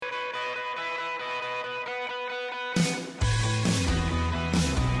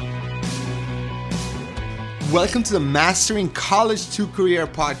Welcome to the Mastering College to Career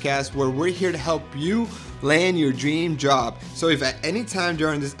podcast, where we're here to help you land your dream job. So if at any time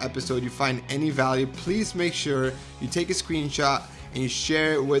during this episode you find any value, please make sure you take a screenshot and you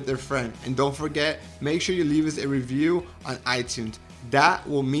share it with a friend. And don't forget, make sure you leave us a review on iTunes. That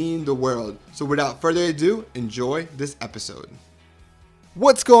will mean the world. So without further ado, enjoy this episode.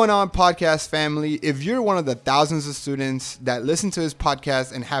 What's going on, podcast family? If you're one of the thousands of students that listen to this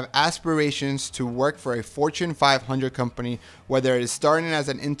podcast and have aspirations to work for a Fortune 500 company, whether it is starting as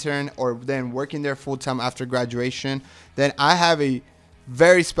an intern or then working there full-time after graduation, then I have a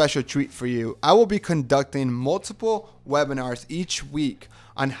very special treat for you. I will be conducting multiple webinars each week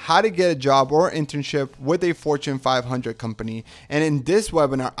on how to get a job or internship with a Fortune 500 company. And in this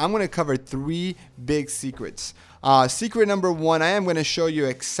webinar, I'm going to cover three big secrets. Secret number one, I am going to show you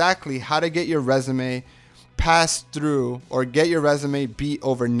exactly how to get your resume passed through or get your resume beat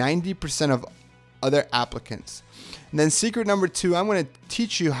over 90% of other applicants. And then secret number two, I'm going to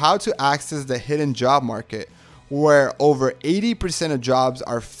teach you how to access the hidden job market where over 80% of jobs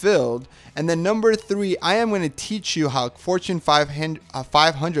are filled. And then number three, I am going to teach you how Fortune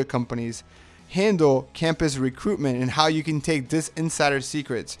 500 companies handle campus recruitment and how you can take this insider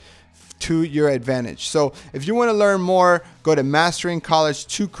secrets to your advantage. So if you want to learn more, go to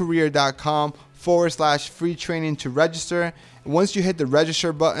masteringcollege2career.com/free training to register. Once you hit the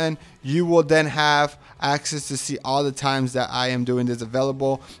register button, you will then have access to see all the times that I am doing this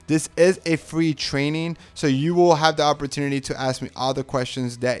available. This is a free training, so you will have the opportunity to ask me all the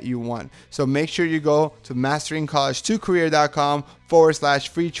questions that you want. So make sure you go to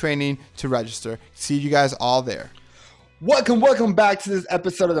masteringcollege2career.com/free training to register. See you guys all there. Welcome back to this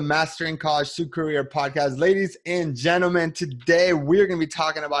episode of the Mastering College to Career podcast. Ladies and gentlemen, today we're going to be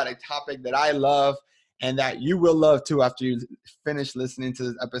talking about a topic that I love and that you will love too after you finish listening to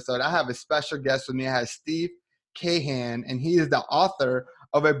this episode. I have a special guest with me. I have Steve Kahan, and he is the author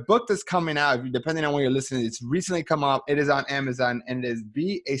of a book that's coming out. Depending on when you're listening, it's recently come out. It is on Amazon, and it is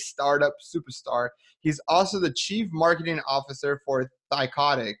Be a Startup Superstar. He's also the Chief Marketing Officer for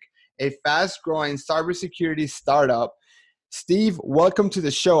Thycotic, a fast-growing cybersecurity startup. Steve, welcome to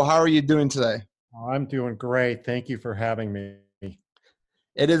the show. How are you doing today? I'm doing great. Thank you for having me.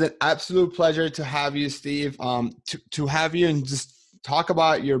 It is an absolute pleasure to have you, Steve. To have you and just talk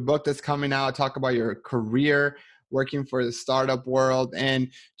about your book that's coming out, talk about your career working for the startup world, and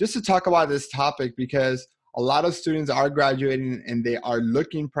just to talk about this topic because a lot of students are graduating and they are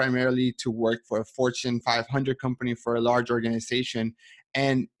looking primarily to work for a Fortune 500 company, for a large organization.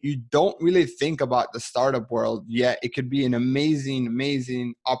 And you don't really think about the startup world yet. It could be an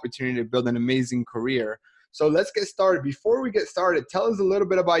amazing opportunity to build an amazing career. So let's get started. Before we get started, tell us a little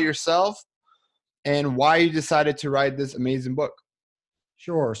bit about yourself and why you decided to write this amazing book.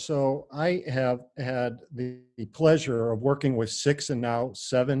 Sure. So I have had the pleasure of working with 6 and now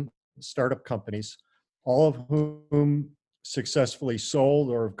 7 startup companies, all of whom successfully sold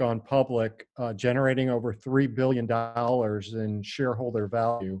or have gone public, generating over $3 billion in shareholder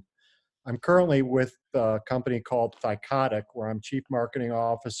value. I'm currently with a company called Thycotic, where I'm Chief Marketing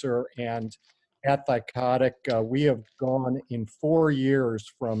Officer. And at Thycotic, we have gone in 4 years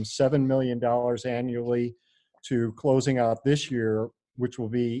from $7 million annually to closing out this year, which will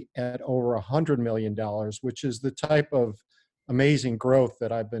be at over $100 million, which is the type of amazing growth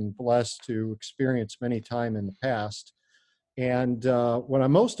that I've been blessed to experience many times in the past. And what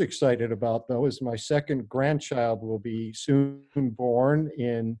I'm most excited about, though, is my second grandchild will be soon born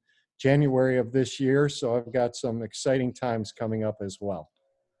in January of this year. So I've got some exciting times coming up as well.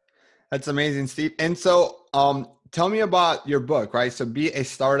 That's amazing, Steve. And so tell me about your book, right? So Be a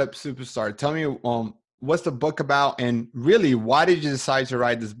Startup Superstar. Tell me what's the book about, and really, why did you decide to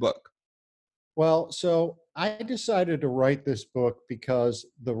write this book? Well, so I decided to write this book because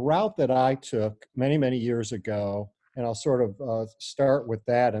the route that I took many years ago, and I'll sort of start with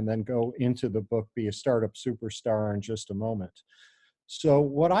that and then go into the book, Be a Startup Superstar, in just a moment. So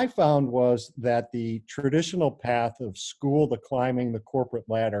what I found was that the traditional path of school to climbing the corporate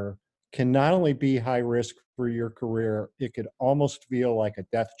ladder can not only be high risk for your career, it could almost feel like a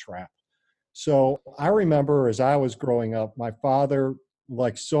death trap. So I remember as I was growing up, my father,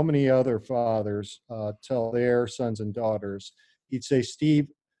 like so many other fathers, tell their sons and daughters, he'd say,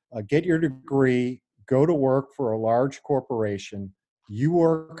 Steve, get your degree, go to work for a large corporation, you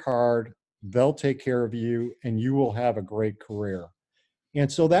work hard, they'll take care of you, and you will have a great career.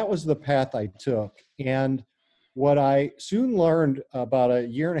 And so that was the path I took. And what I soon learned about a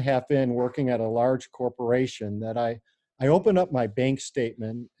year and a half in working at a large corporation, that I opened up my bank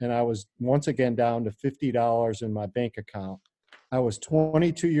statement and I was once again down to $50 in my bank account. I was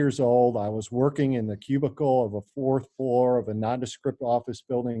 22 years old. I was working in the cubicle of a fourth floor of a nondescript office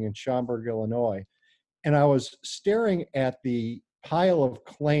building in Schaumburg, Illinois. And I was staring at the pile of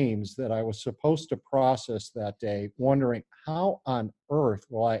claims that I was supposed to process that day, wondering how on earth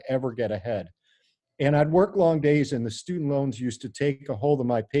will I ever get ahead? And I'd work long days, and the student loans used to take a hold of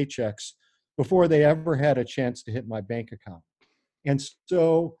my paychecks before they ever had a chance to hit my bank account. And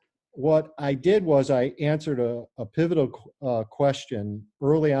so what I did was I answered a pivotal question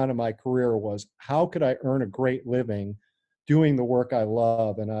early on in my career was, how could I earn a great living doing the work I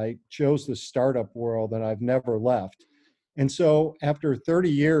love? And I chose the startup world, and I've never left. And so after 30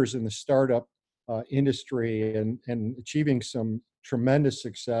 years in the startup industry and achieving some tremendous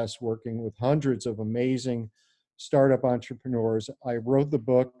success working with hundreds of amazing startup entrepreneurs, I wrote the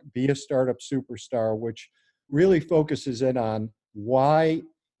book, Be a Startup Superstar, which really focuses in on why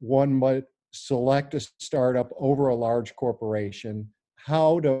one might select a startup over a large corporation,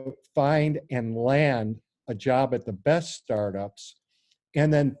 how to find and land a job at the best startups,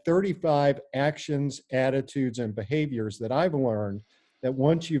 and then 35 actions, attitudes, and behaviors that I've learned that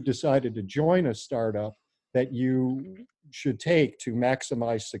once you've decided to join a startup, that you should take to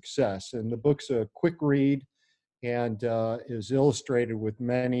maximize success. And the book's a quick read and is illustrated with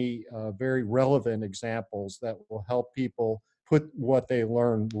many very relevant examples that will help people put what they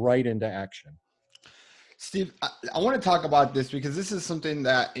learn right into action. Steve, I want to talk about this because this is something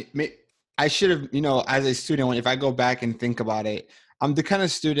that I should have, as a student, if I go back and think about it, I'm the kind of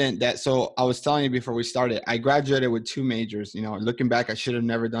student that, so I was telling you before we started, I graduated with 2 majors. Looking back, I should have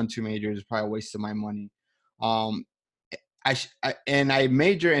never done 2 majors. It's probably a waste of my money. I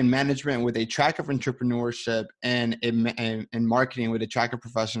major in management with a track of entrepreneurship and in marketing with a track of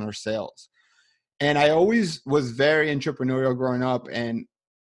professional sales. And I always was very entrepreneurial growing up. And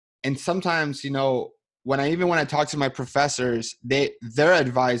sometimes, when I talk to my professors, their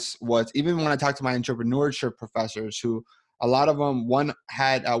advice was, even when I talk to my entrepreneurship professors, who a lot of them, one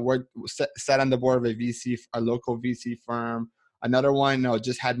had sat on the board of a local VC firm. Another one,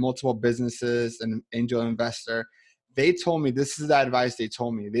 just had multiple businesses, an angel investor. They told me, this is the advice they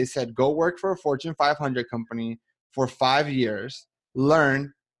told me. They said, go work for a Fortune 500 company for 5 years,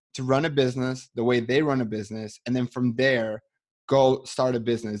 learn to run a business the way they run a business. And then from there, go start a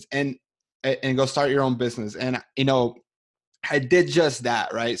business and go start your own business. And, I did just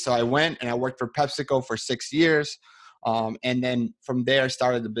that, right? So I went and I worked for PepsiCo for 6 years. And then from there, I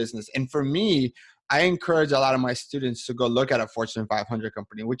started the business. And for me, I encourage a lot of my students to go look at a Fortune 500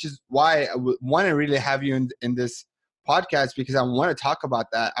 company, which is why I want to really have you in this podcast, because I want to talk about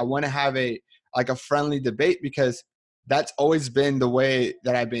that. I want to have a friendly debate, because that's always been the way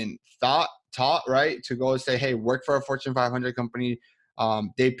that I've been taught, right? To go and say, hey, work for a Fortune 500 company.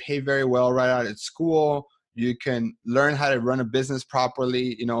 They pay very well right out of school. You can learn how to run a business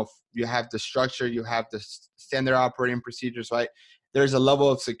properly. You have the structure, you have the standard operating procedures, right? There's a level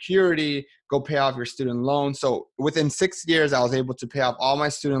of security. Go pay off your student loans. So within 6 years, I was able to pay off all my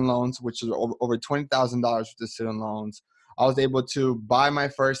student loans, which is over $20,000 worth of student loans. I was able to buy my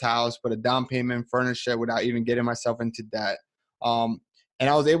first house, put a down payment, furnish it without even getting myself into debt. And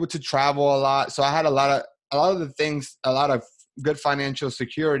I was able to travel a lot. So I had a lot of the things, a lot of good financial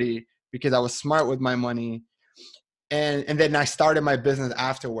security, because I was smart with my money. And then I started my business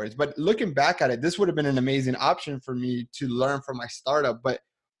afterwards. But looking back at it, this would have been an amazing option for me to learn from my startup. But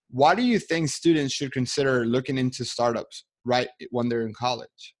why do you think students should consider looking into startups right when they're in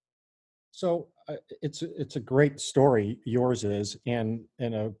college? So it's a great story, yours is, and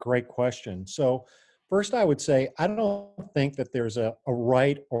a great question. So first, I would say I don't think that there's a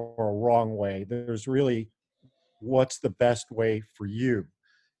right or a wrong way. There's really what's the best way for you.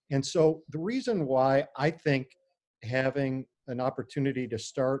 And so the reason why I think having an opportunity to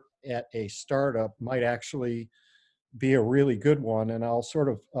start at a startup might actually be a really good one, and I'll sort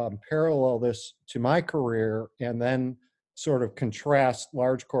of parallel this to my career and then sort of contrast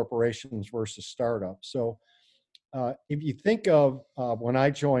large corporations versus startups. So if you think of when I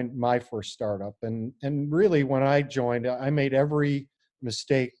joined my first startup, and really when I joined, I made every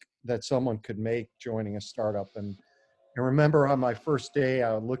mistake that someone could make joining a startup. And I remember on my first day,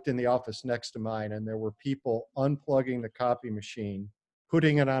 I looked in the office next to mine, and there were people unplugging the copy machine,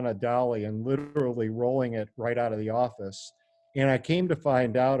 putting it on a dolly, and literally rolling it right out of the office. And I came to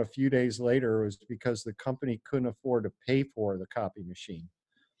find out a few days later it was because the company couldn't afford to pay for the copy machine.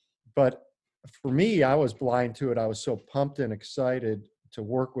 But for me, I was blind to it. I was so pumped and excited to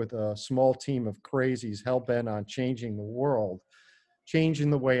work with a small team of crazies hell-bent on changing the world, changing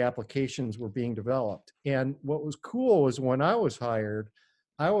the way applications were being developed. And what was cool was when I was hired,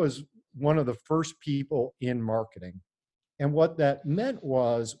 I was one of the first people in marketing. And what that meant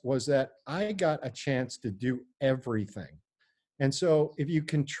was that I got a chance to do everything. And so if you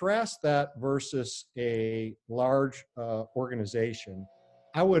contrast that versus a large organization,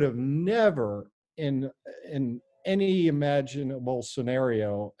 I would have never in any imaginable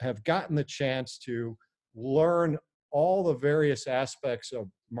scenario have gotten the chance to learn all the various aspects of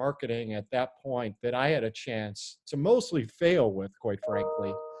marketing at that point that I had a chance to mostly fail with, quite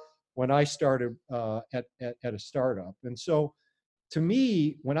frankly, when I started at a startup. And so to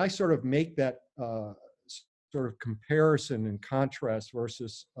me, when I sort of make that sort of comparison and contrast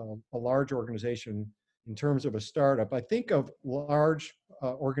versus a large organization in terms of a startup, I think of large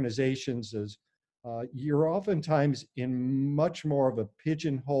organizations as you're oftentimes in much more of a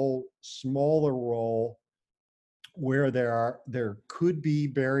pigeonhole, smaller role where there could be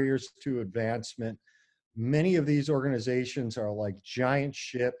barriers to advancement. Many of these organizations are like giant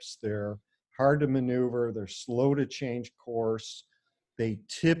ships. They're hard to maneuver. They're slow to change course. They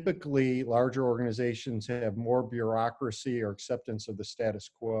typically, larger organizations have more bureaucracy or acceptance of the status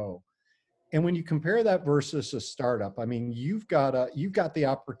quo. And when you compare that versus a startup, I mean, you've got the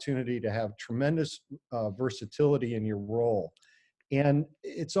opportunity to have tremendous versatility in your role. And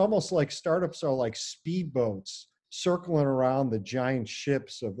it's almost like startups are like speedboats circling around the giant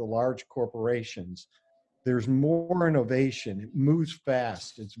ships of the large corporations. There's more innovation. It moves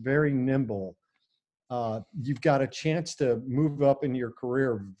fast. It's very nimble. You've got a chance to move up in your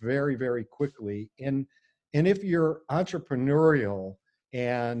career very, very quickly. And if you're entrepreneurial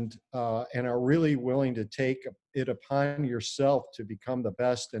and are really willing to take it upon yourself to become the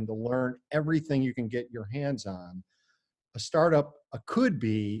best and to learn everything you can get your hands on, a startup could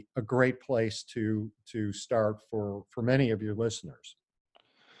be a great place to start for many of your listeners.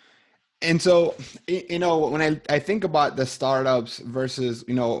 And so, when I think about the startups versus,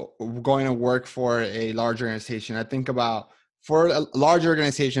 going to work for a large organization, I think about for large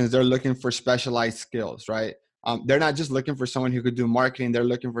organizations, they're looking for specialized skills, right? They're not just looking for someone who could do marketing. They're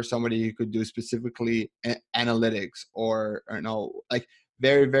looking for somebody who could do specifically analytics or like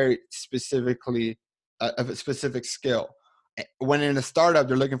very, very specifically a specific skill. When in a startup,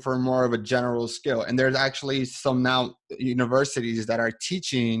 they're looking for more of a general skill. And there's actually some now universities that are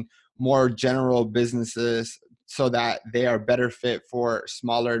teaching more general businesses so that they are better fit for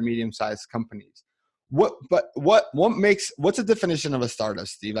smaller, medium-sized companies. What's the definition of a startup,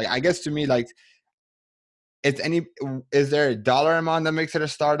 Steve? Like, I guess to me, like, is there a dollar amount that makes it a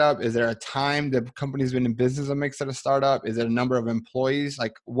startup? Is there a time the company's been in business that makes it a startup? Is it a number of employees?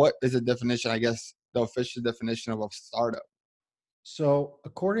 Like, what is the definition, I guess, the official definition of a startup? So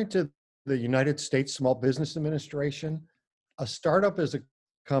according to the United States Small Business Administration, a startup is a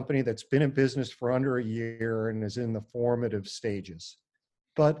company that's been in business for under a year and is in the formative stages.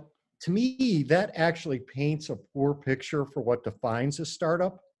 But to me, that actually paints a poor picture for what defines a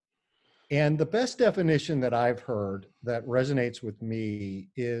startup. And the best definition that I've heard that resonates with me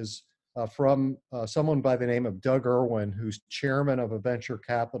is from someone by the name of Doug Irwin, who's chairman of a venture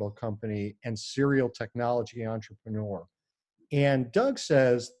capital company and serial technology entrepreneur. And Doug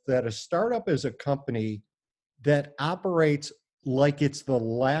says that a startup is a company that operates like it's the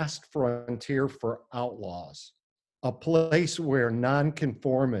last frontier for outlaws, a place where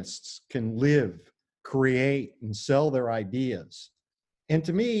nonconformists can live, create, and sell their ideas. And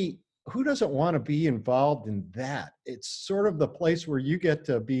to me, who doesn't want to be involved in that? It's sort of the place where you get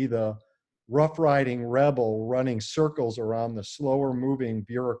to be the rough riding rebel running circles around the slower moving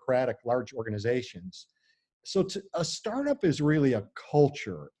bureaucratic large organizations. So a startup is really a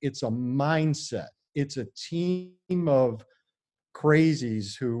culture. It's a mindset. It's a team of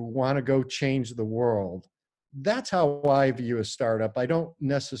crazies who want to go change the world. That's how I view a startup. I don't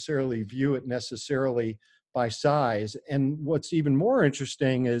necessarily view it necessarily by size. And what's even more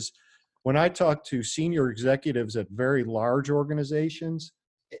interesting is when I talk to senior executives at very large organizations,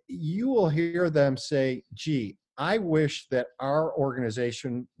 you will hear them say, gee, I wish that our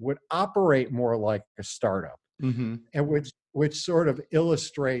organization would operate more like a startup, Mm-hmm. and which sort of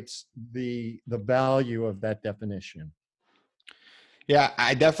illustrates the value of that definition. Yeah,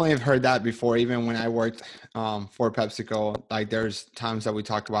 I definitely have heard that before. Even when I worked for PepsiCo, like there's times that we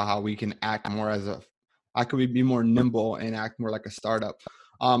talked about how we can act more I could be more nimble and act more like a startup.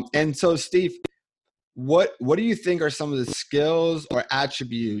 And so, Steve, what do you think are some of the skills or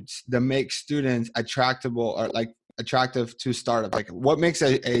attributes that make students attractive to startups? Like, what makes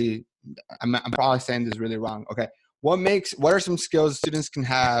I'm probably saying this really wrong. Okay, what are some skills students can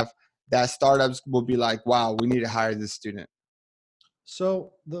have that startups will be like, wow, we need to hire this student?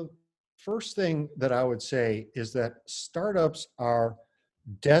 So the first thing that I would say is that startups are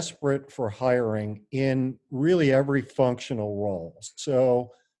desperate for hiring in really every functional role.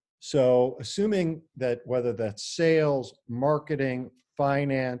 So assuming that whether that's sales, marketing,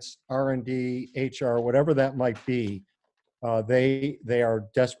 finance, R&D, HR, whatever that might be, they are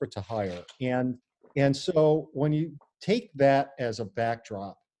desperate to hire. And so when you take that as a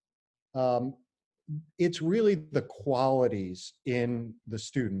backdrop, um, it's really the qualities in the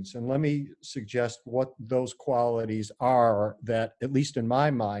students. And let me suggest what those qualities are that, at least in my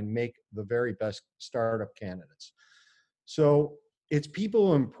mind, make the very best startup candidates. So it's people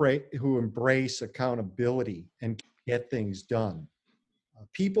who embrace accountability and get things done.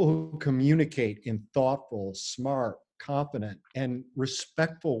 People who communicate in thoughtful, smart, confident, and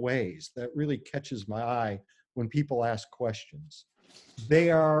respectful ways. That really catches my eye when people ask questions. They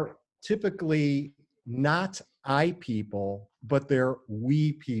are typically not I people, but they're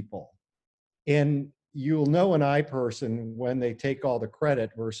we people. And you'll know an I person when they take all the credit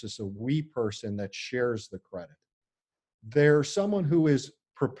versus a we person that shares the credit. They're someone who is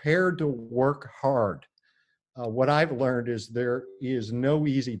prepared to work hard. What I've learned is there is no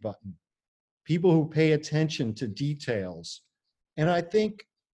easy button. People who pay attention to details. And I think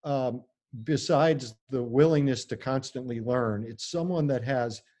besides the willingness to constantly learn, it's someone that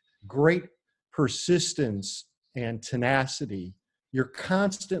has great persistence and tenacity. You're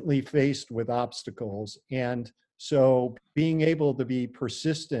constantly faced with obstacles. And so being able to be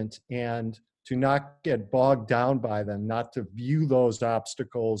persistent and to not get bogged down by them, not to view those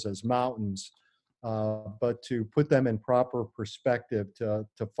obstacles as mountains, but to put them in proper perspective to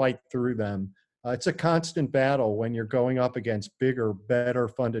fight through them. It's a constant battle when you're going up against bigger, better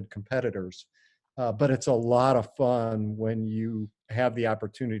funded competitors. But it's a lot of fun when you have the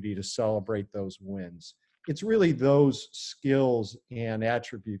opportunity to celebrate those wins. It's really those skills and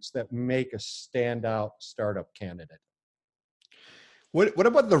attributes that make a standout startup candidate. What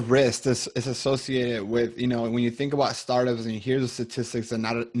about the risk that's is associated with, when you think about startups and you hear the statistics that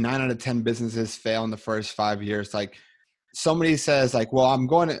 9 out of 10 businesses fail in the first 5 years? Like, somebody says like, well, I'm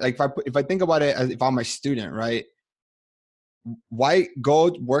going to, like, if I think about it as if I'm a student, right? Why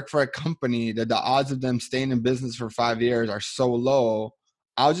go work for a company that the odds of them staying in business for 5 years are so low?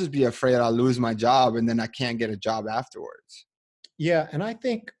 I'll just be afraid I'll lose my job and then I can't get a job afterwards. Yeah, and I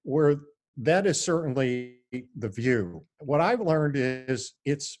think that is certainly the view. What I've learned is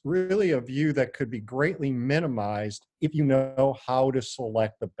it's really a view that could be greatly minimized if you know how to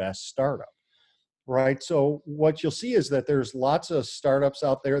select the best startup, right? So what you'll see is that there's lots of startups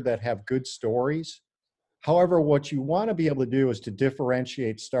out there that have good stories. However, what you want to be able to do is to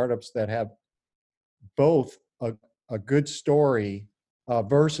differentiate startups that have both a good story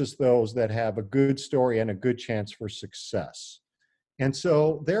versus those that have a good story and a good chance for success. And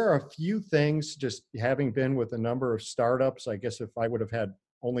so there are a few things, just having been with a number of startups, I guess if I would have had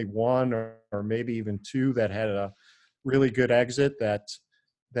only one or maybe even two that had a really good exit, that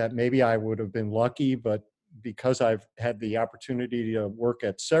maybe I would have been lucky, but because I've had the opportunity to work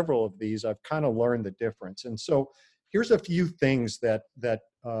at several of these, I've kind of learned the difference. And so here's a few things that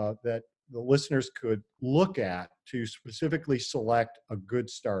the listeners could look at to specifically select a good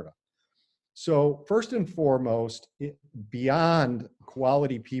startup. So first and foremost, beyond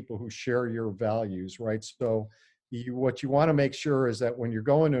quality people who share your values, right? So what you want to make sure is that when you're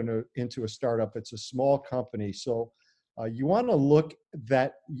going into a startup, it's a small company. So you want to look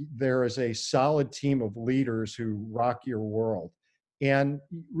that there is a solid team of leaders who rock your world. And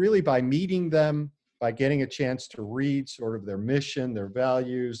really by meeting them, by getting a chance to read sort of their mission, their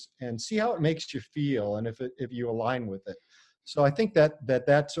values, and see how it makes you feel and if you align with it. So I think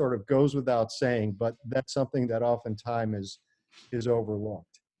that sort of goes without saying, but that's something that oftentimes is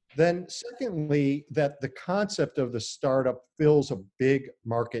overlooked. Then secondly, that the concept of the startup fills a big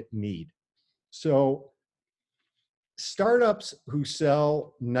market need. So startups who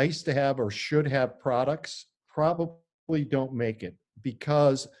sell nice to have or should have products probably don't make it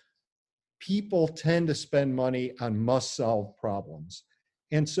because people tend to spend money on must solve problems.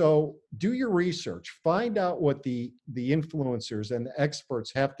 And so do your research, find out what the influencers and the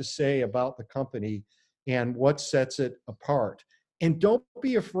experts have to say about the company and what sets it apart. And don't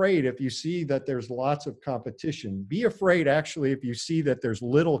be afraid if you see that there's lots of competition. Be afraid actually if you see that there's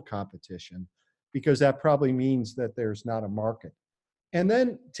little competition, because that probably means that there's not a market. And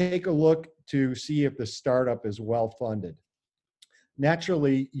then take a look to see if the startup is well funded.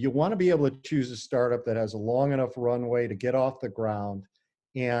 Naturally, you want to be able to choose a startup that has a long enough runway to get off the ground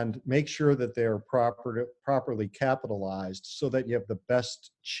and make sure that they're properly capitalized so that you have the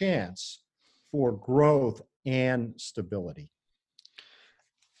best chance for growth and stability.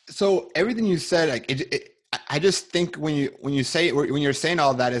 So everything you said, like I just think when you say when you're saying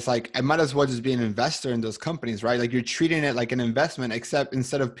all that, it's like I might as well just be an investor in those companies, right? Like you're treating it like an investment, except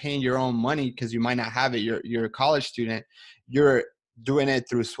instead of paying your own money because you might not have it, you're a college student, you're doing it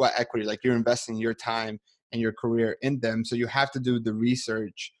through sweat equity. Like you're investing your time and your career in them. So you have to do the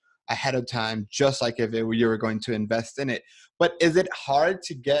research ahead of time, just like if you were going to invest in it. But is it hard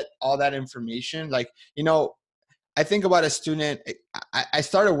to get all that information? Like, I think about a student. I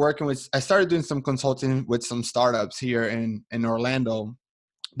started doing some consulting with some startups here in Orlando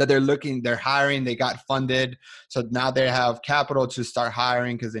that they're hiring, they got funded. So now they have capital to start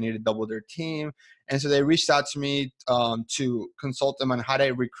hiring because they need to double their team. And so they reached out to me to consult them on how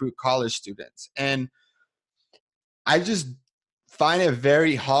to recruit college students. And I just find it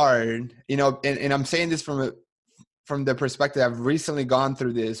very hard, and I'm saying this from the perspective, I've recently gone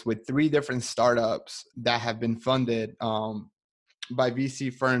through this with 3 different startups that have been funded by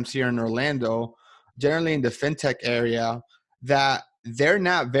VC firms here in Orlando, generally in the fintech area, that they're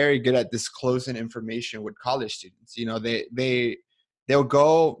not very good at disclosing information with college students. They'll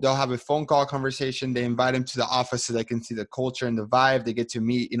have a phone call conversation. They invite them to the office so they can see the culture and the vibe. They get to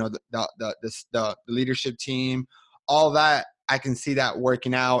meet, the leadership team, all that. I can see that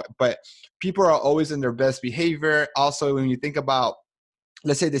working out, but people are always in their best behavior. Also, when you think about,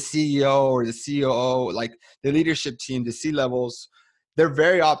 let's say the CEO or the COO, like the leadership team, the C-levels, they're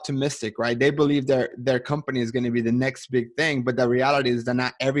very optimistic, right? They believe their company is going to be the next big thing, but the reality is that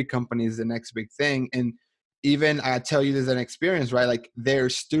not every company is the next big thing. And even I tell you, there's an experience, right? Like there are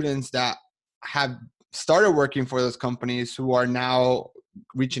students that have started working for those companies who are now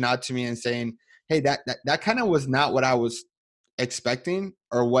reaching out to me and saying, hey, that kind of was not what I was expecting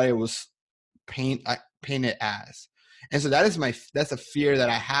or what it was painted as. And so that's a fear that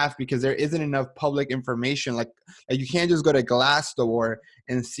I have, because there isn't enough public information. Like you can't just go to Glassdoor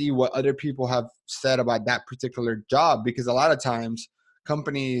and see what other people have said about that particular job, because a lot of times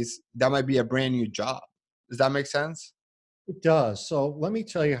companies, that might be a brand new job. Does that make sense? It does. So let me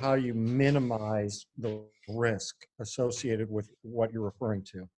tell you how you minimize the risk associated with what you're referring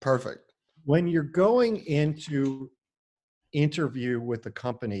to. Perfect. When you're going into interview with the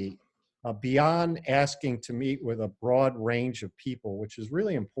company, beyond asking to meet with a broad range of people, which is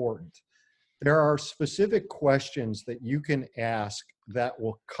really important, there are specific questions that you can ask that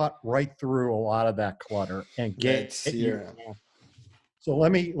will cut right through a lot of that clutter and Let's get you. hear it. So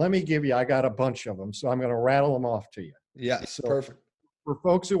let me give you, I got a bunch of them, so I'm going to rattle them off to you. Yes, So perfect. for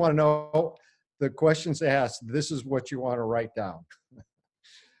folks who want to know the questions asked, this is what you want to write down.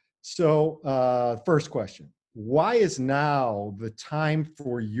 So first question, why is now the time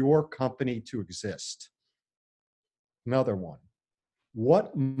for your company to exist? Another one,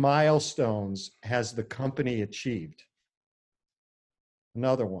 what milestones has the company achieved?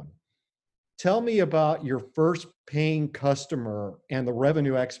 Another one, tell me about your first paying customer and the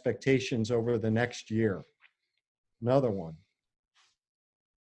revenue expectations over the next year. Another one,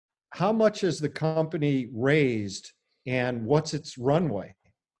 how much has the company raised and what's its runway?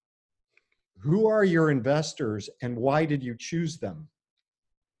 Who are your investors and why did you choose them?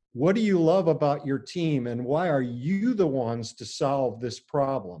 What do you love about your team and why are you the ones to solve this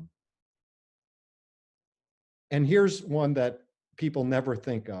problem? And here's one that people never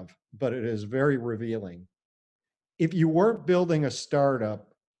think of, but it is very revealing. If you weren't building a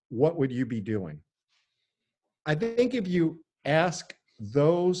startup, what would you be doing? I think if you ask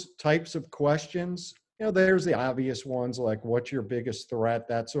those types of questions, there's the obvious ones like what's your biggest threat,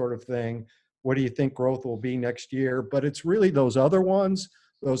 that sort of thing. What do you think growth will be next year? But it's really those other ones,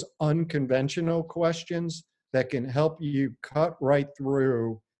 those unconventional questions that can help you cut right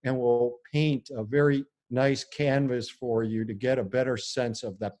through and will paint a very nice canvas for you to get a better sense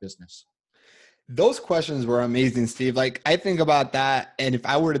of that business. Those questions were amazing, Steve. Like I think about that, and if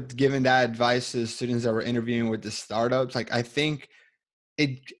I were to given that advice to the students that were interviewing with the startups, like I think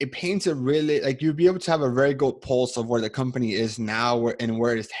it paints a really, like you'd be able to have a very good pulse of where the company is now and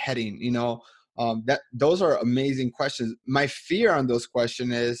where it's heading. That those are amazing questions. My fear on those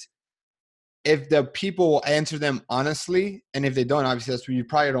questions is if the people will answer them honestly, and if they don't, obviously that's you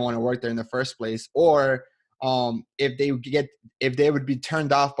probably don't want to work there in the first place, or if they would be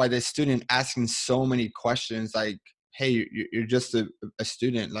turned off by the student asking so many questions like, hey, you're just a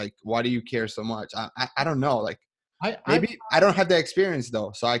student, like why do you care so much? I don't know, like maybe I don't have the experience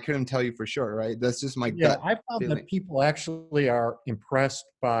though, so I couldn't tell you for sure, right? That's just my gut I found feeling. that people actually are impressed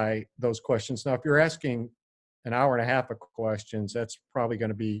by those questions. Now, if you're asking an hour and a half of questions, that's probably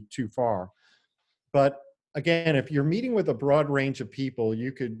going to be too far. But again, if you're meeting with a broad range of people,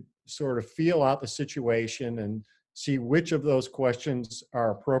 you could sort of feel out the situation and see which of those questions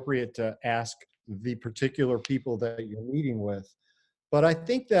are appropriate to ask the particular people that you're meeting with. But I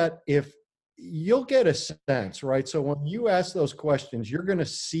think that if you'll get a sense, right? So when you ask those questions, you're going to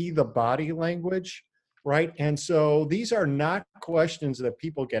see the body language, right? And so these are not questions that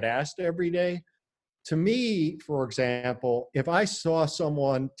people get asked every day. To me, for example, if I saw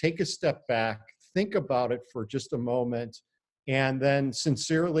someone take a step back, think about it for just a moment, and then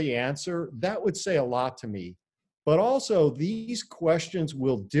sincerely answer, that would say a lot to me. But also, these questions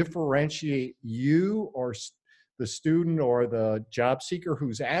will differentiate you or the student or the job seeker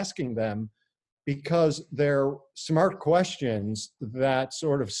who's asking them, because they're smart questions that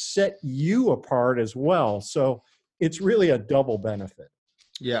sort of set you apart as well. So it's really a double benefit.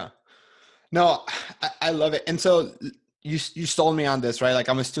 Yeah. No, I love it. And so you sold me on this, right? Like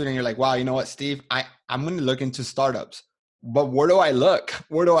I'm a student. You're like, wow, you know what, Steve? I'm going to look into startups, but where do I look?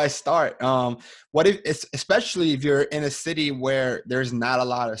 Where do I start? What if, especially if you're in a city where there's not a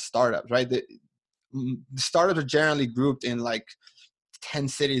lot of startups, right? The startups are generally grouped in like 10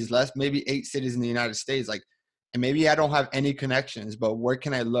 cities, less, maybe 8 cities in the United States. Like, and maybe I don't have any connections, but where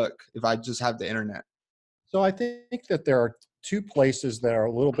can I look if I just have the internet? So I think that there are two places that are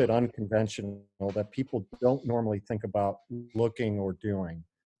a little bit unconventional that people don't normally think about looking or doing.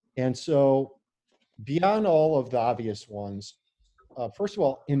 And so, beyond all of the obvious ones, first of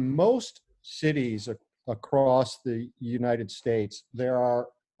all, in most cities across the United States, there are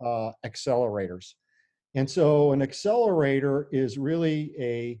accelerators. And so, an accelerator is really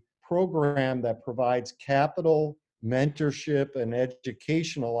a program that provides capital, mentorship, and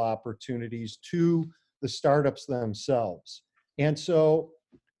educational opportunities to the startups themselves. And so,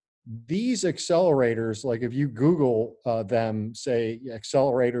 these accelerators, like if you Google them, say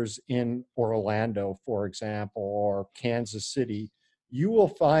accelerators in Orlando, for example, or Kansas City, you will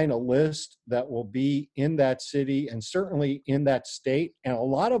find a list that will be in that city and certainly in that state. And a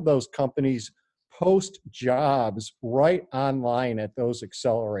lot of those companies post jobs right online at those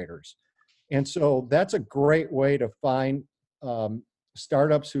accelerators. And so that's a great way to find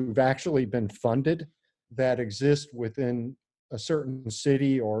startups who've actually been funded that exist within a certain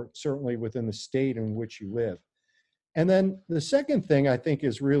city or certainly within the state in which you live. And then the second thing I think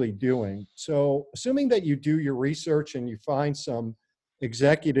is really doing. So, assuming that you do your research and you find some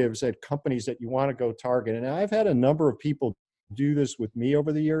executives at companies that you want to go target, and I've had a number of people do this with me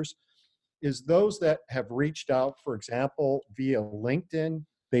over the years, is those that have reached out, for example, via LinkedIn.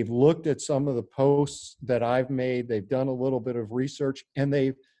 They've looked at some of the posts that I've made, they've done a little bit of research, and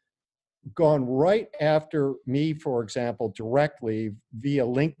they've gone right after me, for example, directly via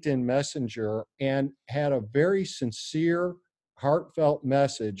LinkedIn Messenger and had a very sincere, heartfelt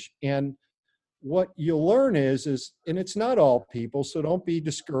message. And what you'll learn is, and it's not all people, so don't be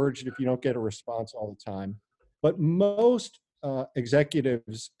discouraged if you don't get a response all the time, but most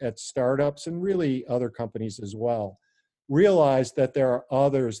executives at startups and really other companies as well realize that there are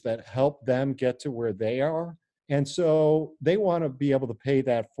others that help them get to where they are. And so they want to be able to pay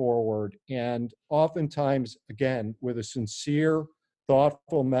that forward. And oftentimes, again, with a sincere,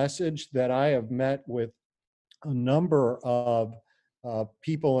 thoughtful message, that I have met with a number of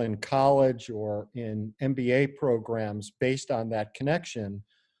people in college or in MBA programs based on that connection,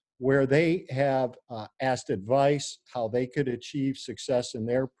 where they have asked advice, how they could achieve success in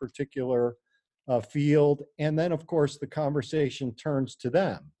their particular field. And then, of course, the conversation turns to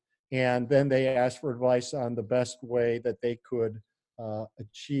them. And then they ask for advice on the best way that they could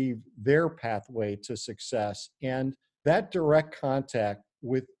achieve their pathway to success. And that direct contact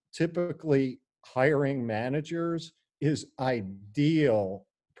with typically hiring managers is ideal,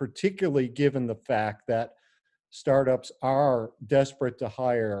 particularly given the fact that startups are desperate to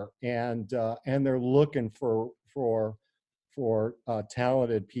hire and they're looking for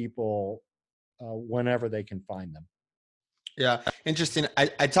talented people whenever they can find them. Yeah, interesting.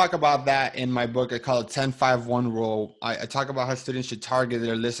 I talk about that in my book. I call it 10-5-1 rule. I talk about how students should target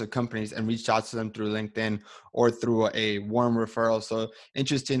their list of companies and reach out to them through LinkedIn or through a warm referral. So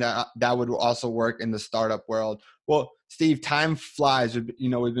interesting that that would also work in the startup world. Well, Steve, time flies. We've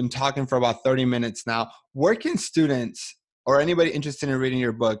been talking for about 30 minutes now. Where can students or anybody interested in reading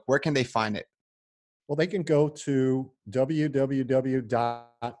your book, where can they find it? Well, they can go to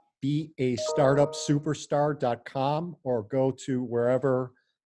www.beastartupsuperstar.com or go to wherever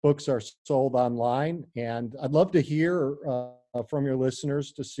books are sold online. And I'd love to hear from your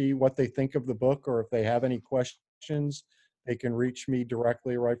listeners to see what they think of the book, or if they have any questions, they can reach me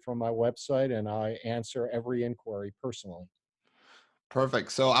directly right from my website, and I answer every inquiry personally.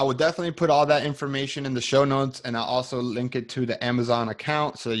 Perfect. So I will definitely put all that information in the show notes, and I'll also link it to the Amazon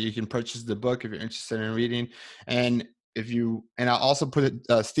account so that you can purchase the book if you're interested in reading. And and I'll also put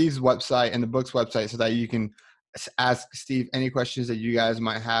Steve's website and the book's website so that you can ask Steve any questions that you guys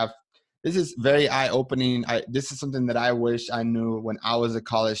might have. This is very eye-opening. This is something that I wish I knew when I was a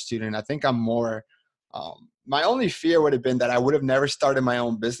college student. I think I'm more, my only fear would have been that I would have never started my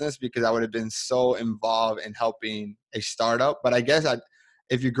own business because I would have been so involved in helping a startup. But I guess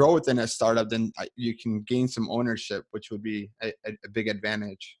if you grow within a startup, then you can gain some ownership, which would be a big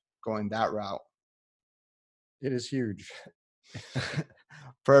advantage going that route. It is huge.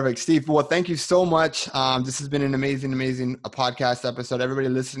 Perfect. Steve, well, thank you so much. This has been an amazing podcast episode. Everybody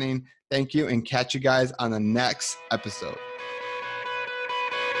listening, thank you, and catch you guys on the next episode.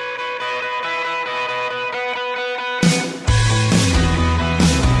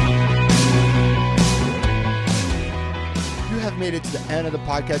 Made it to the end of the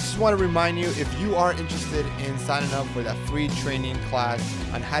podcast. Just want to remind you, if you are interested in signing up for that free training class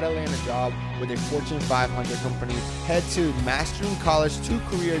on how to land a job with a Fortune 500 company, head to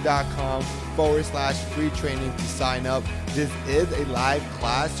masteringcollege2career.com/free training to sign up. This is a live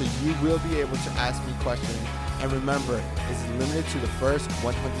class, so you will be able to ask me questions. And remember, it's limited to the first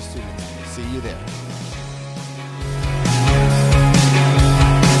 100 students. See you there.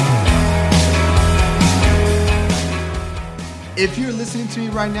 If you're listening to me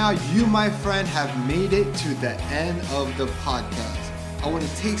right now, you, my friend, have made it to the end of the podcast. I want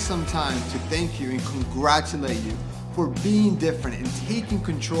to take some time to thank you and congratulate you for being different and taking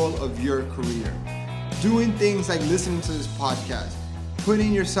control of your career. Doing things like listening to this podcast,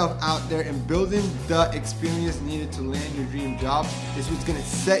 putting yourself out there and building the experience needed to land your dream job is what's going to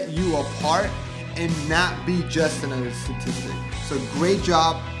set you apart and not be just another statistic. So great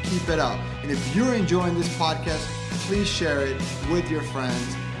job. Keep it up. And if you're enjoying this podcast, please share it with your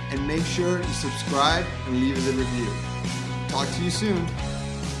friends and make sure you subscribe and leave us a review. Talk to you soon.